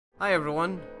Hi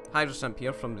everyone, Hydrosimp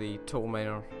here from the Total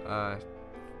Miner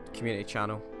community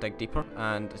channel, Dig Deeper,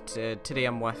 and today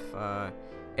I'm with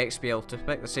XBL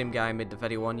Toothpick, the same guy I made the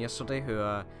video on yesterday,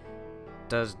 who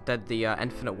did the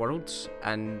Infinite Worlds,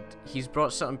 and he's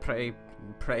brought something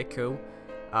pretty cool.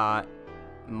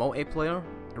 Multiplayer,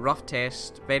 rough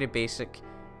test, very basic,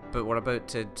 but we're about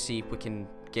to see if we can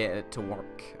get it to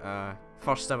work.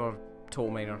 First ever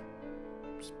Total Miner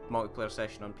multiplayer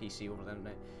session on PC over the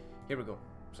internet. Here we go.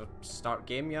 So start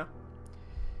game, yeah.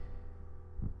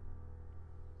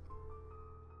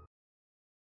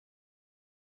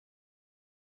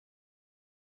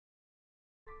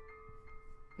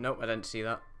 Nope, I didn't see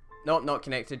that. Nope, not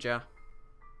connected, yeah.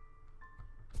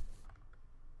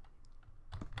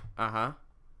 Uh-huh.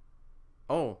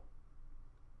 Oh.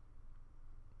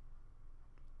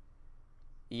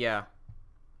 Yeah.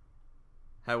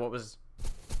 What was...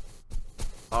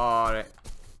 Alright.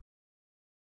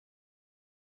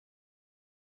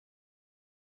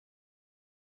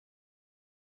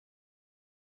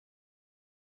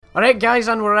 Alright guys,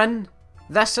 and we're in.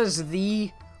 This is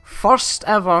the first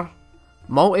ever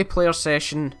multiplayer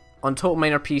session on Total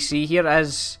Miner PC. Here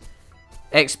is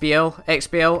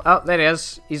XBL, oh there he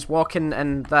is, he's walking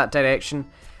in that direction.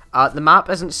 The map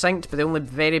isn't synced, but the only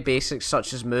very basics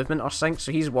such as movement are synced,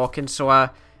 so he's walking. So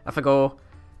if I go,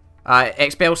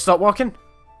 XBL, stop walking.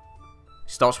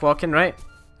 Stops walking, right?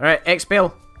 Alright,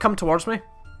 XBL, come towards me.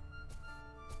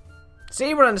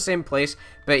 See, we're in the same place,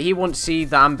 but he won't see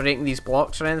that I'm breaking these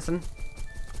blocks or anything.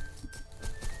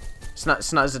 It's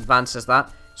not as advanced as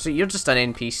that. So you're just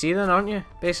an NPC then, aren't you?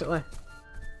 Basically.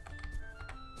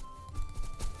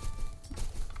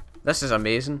 This is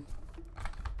amazing.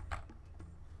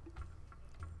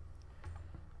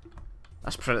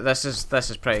 This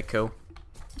is pretty cool.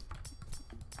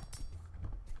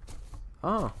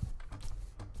 Oh.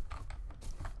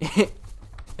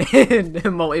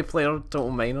 Multiplayer Total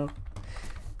Miner.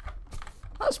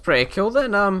 That's pretty cool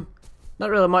then. Not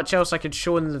really much else I could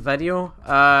show in the video.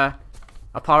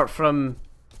 Apart from,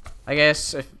 I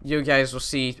guess, if you guys will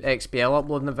see XBL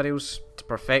uploading the videos to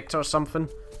perfect or something.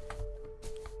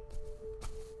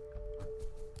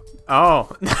 Oh.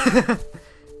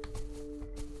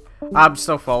 I'm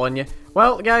still following you.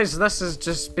 Well, guys, this has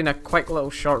just been a quick little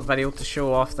short video to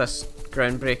show off this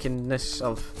groundbreakingness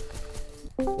of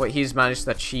what he's managed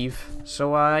to achieve.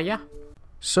 So, yeah.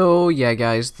 So, yeah,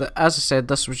 guys, as I said,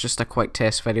 this was just a quick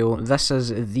test video. This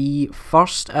is the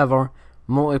first ever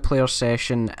multiplayer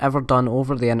session ever done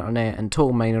over the internet in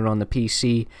Total Miner on the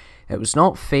PC. It was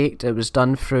not faked, it was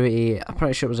done through I'm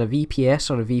pretty sure it was a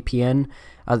VPS or a VPN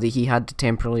that he had to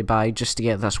temporarily buy just to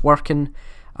get this working.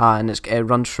 And it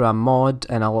runs through a mod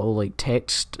and a little like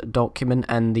text document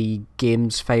and the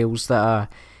game's files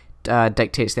that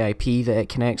dictates the IP that it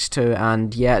connects to.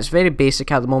 And yeah, it's very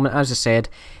basic at the moment. As I said,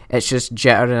 it's just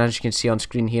jittering, as you can see on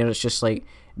screen here. It's just like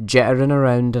jittering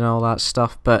around and all that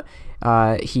stuff. But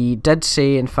he did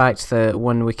say, in fact, that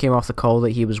when we came off the call,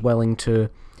 that he was willing to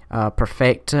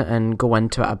perfect it and go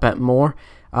into it a bit more.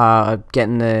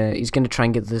 He's going to try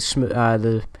and get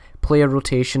the player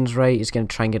rotations right. He's going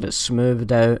to try and get it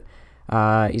smoothed out.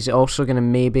 He's also going to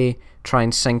maybe try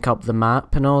and sync up the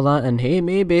map and all that. And hey,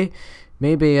 maybe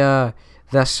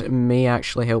this may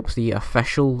actually help the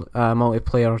official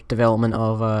multiplayer development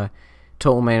of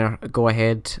Total Miner go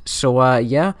ahead. So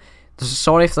yeah,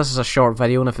 sorry if this is a short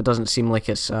video and if it doesn't seem like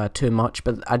it's too much,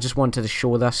 but I just wanted to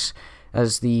show this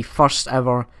as the first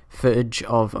ever footage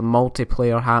of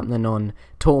multiplayer happening on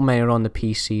Total Miner on the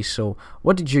PC. So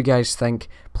what did you guys think?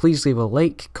 Please leave a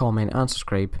like, comment and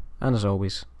subscribe, and as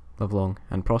always, live long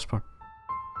and prosper.